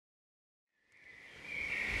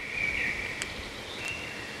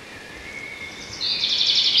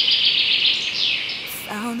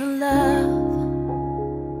the love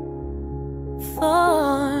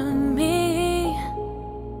for me.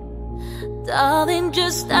 Darling,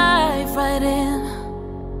 just dive right in,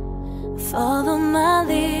 follow my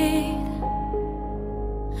lead.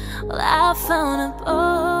 Well, I found a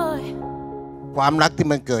boy. ความรักที่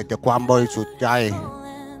มันเกิดจากความบริสุทธิ์ใจ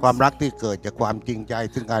ความรักที่เกิดจากความจริงใจ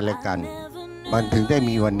ซึ่งกันและกันมันถึงได้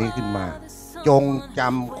มีวันนี้ขึ้นมาจงจ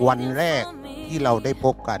ำวันแรกที่เราได้พ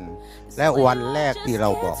บกันและวันแรกที่เรา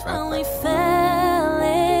บอกรักกัน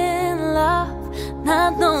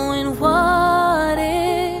Not knowing what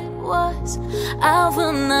it was, I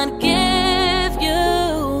will not give you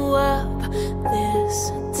up this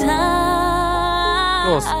time.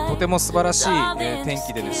 とても素晴らしい天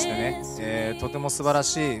気でですね、とても素晴ら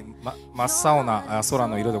しい真っ青な空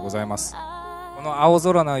の色でございます。この青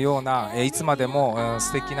空のようないつまでも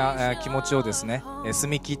素敵な気持ちをですね、澄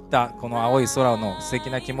み切ったこの青い空の素敵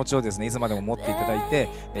な気持ちをですね、いつまでも持っていただいて、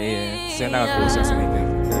末永くお幸せにいた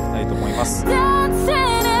だきたいと思います。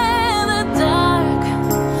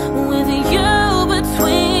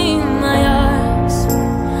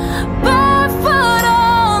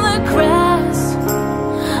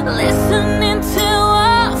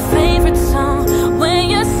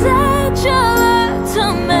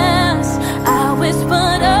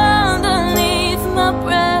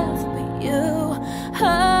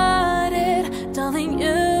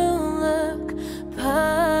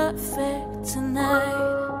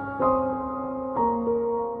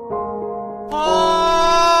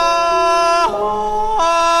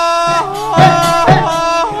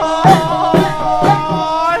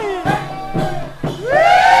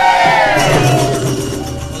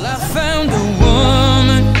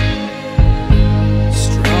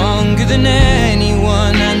Than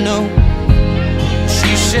anyone I know, she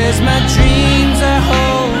shares my dreams. I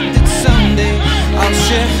hope that someday I'll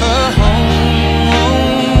share her home.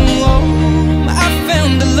 I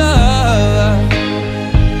found a love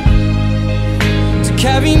to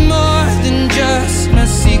carry more than just my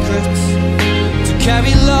secrets, to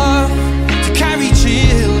carry love, to carry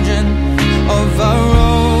children of our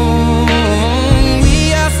own. We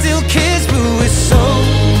are still kids, but we're so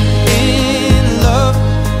in love.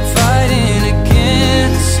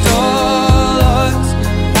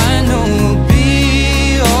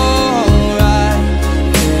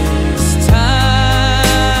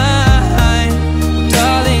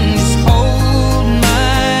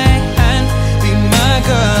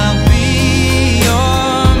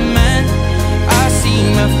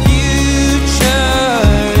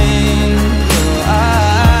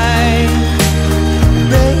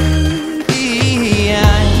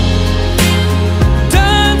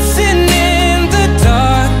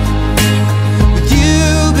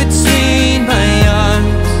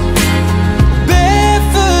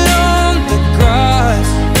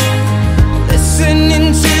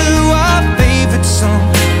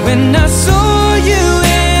 When I saw you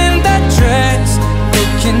in that dress,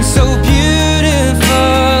 looking so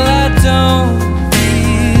beautiful, I don't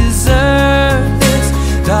deserve this.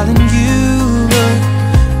 Darling, you look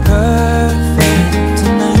perfect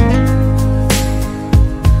tonight.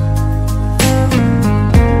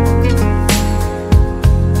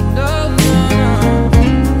 No, no, no.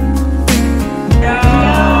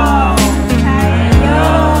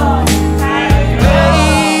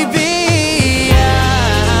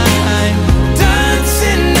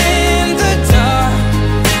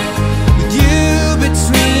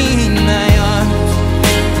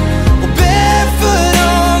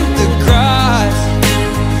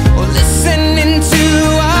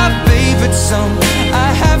 I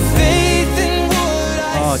have faith in what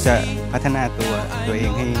I ก็จะพัฒนาตัวเอ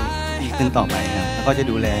งให้ดีขึ้นต่อไปครับแล้วก็จะ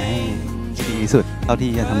ดูแลให้ดีที่สุดเท่าที่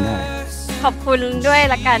จะทำได้ขอบคุณด้วย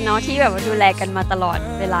ละกันเนาะที่แบบว่าดูแลกันมาตลอด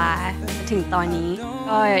เวลาถึงตอนนี้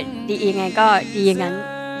ก็ดียังไงก็ดีอย่างนั้น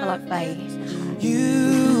ตลอดไปนะคะ